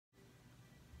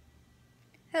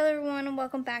Hello everyone and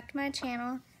welcome back to my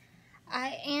channel.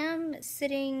 I am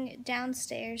sitting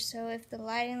downstairs, so if the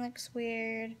lighting looks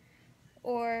weird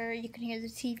or you can hear the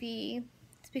TV,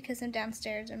 it's because I'm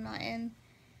downstairs. I'm not in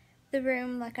the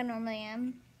room like I normally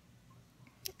am.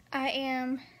 I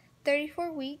am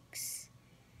 34 weeks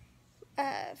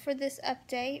for this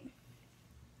update.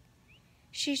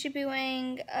 She should be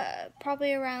weighing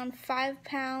probably around 5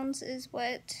 pounds is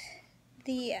what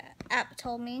the app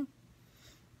told me.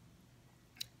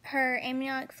 Her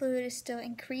amniotic fluid is still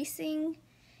increasing,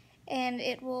 and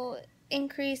it will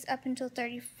increase up until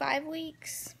 35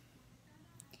 weeks.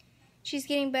 She's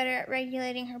getting better at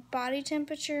regulating her body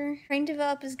temperature. Brain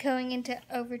develop is going into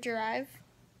overdrive.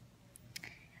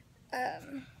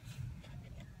 Did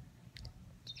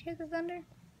you hear the thunder?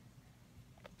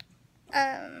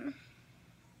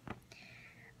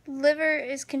 Liver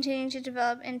is continuing to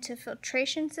develop into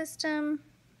filtration system.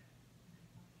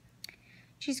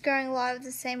 She's growing a lot of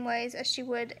the same ways as she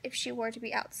would if she were to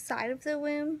be outside of the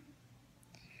womb.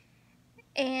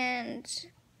 And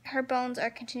her bones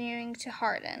are continuing to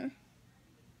harden.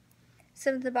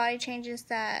 Some of the body changes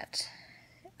that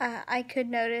I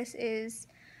could notice is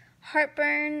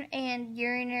heartburn and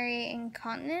urinary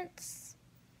incontinence,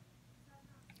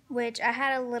 which I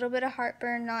had a little bit of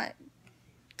heartburn, not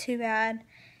too bad,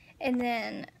 and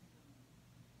then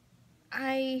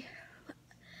I'll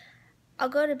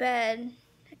go to bed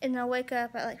and I'll wake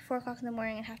up at like 4 o'clock in the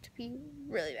morning and have to pee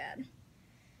really bad.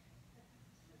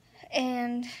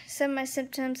 And some of my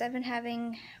symptoms, I've been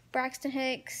having Braxton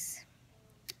Hicks.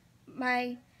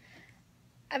 I've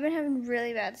been having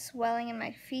really bad swelling in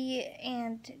my feet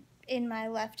and in my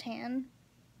left hand.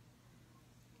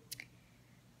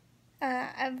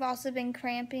 I've also been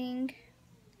cramping,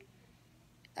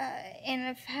 and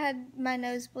I've had my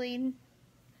nose bleed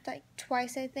like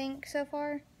twice, I think, so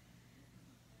far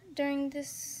during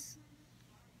this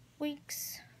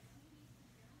weeks.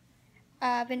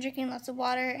 I've been drinking lots of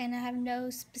water, and I have no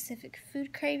specific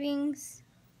food cravings.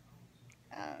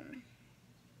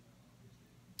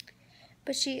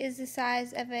 But she is the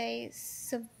size of a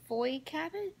Savoy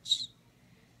cabbage.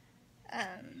 I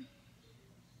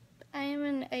am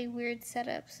in a weird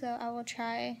setup, so I will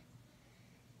try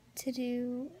to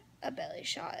do a belly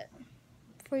shot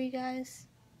for you guys.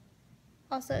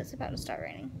 Also, it's about to start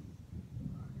raining.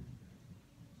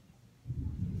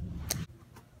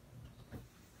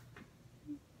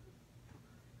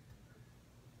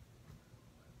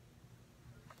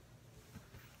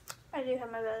 I do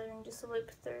have my belly ring just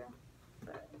looped through,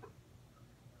 but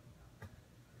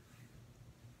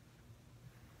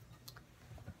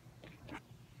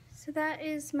so that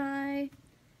is my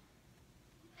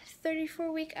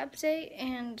 34-week update,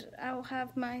 and I will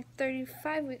have my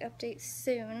 35-week update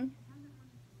soon.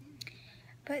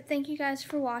 But thank you guys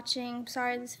for watching.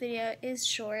 Sorry this video is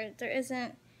short. There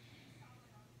isn't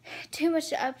too much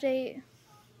to update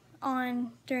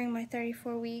on during my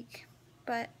 34 week,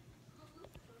 but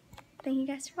thank you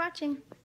guys for watching.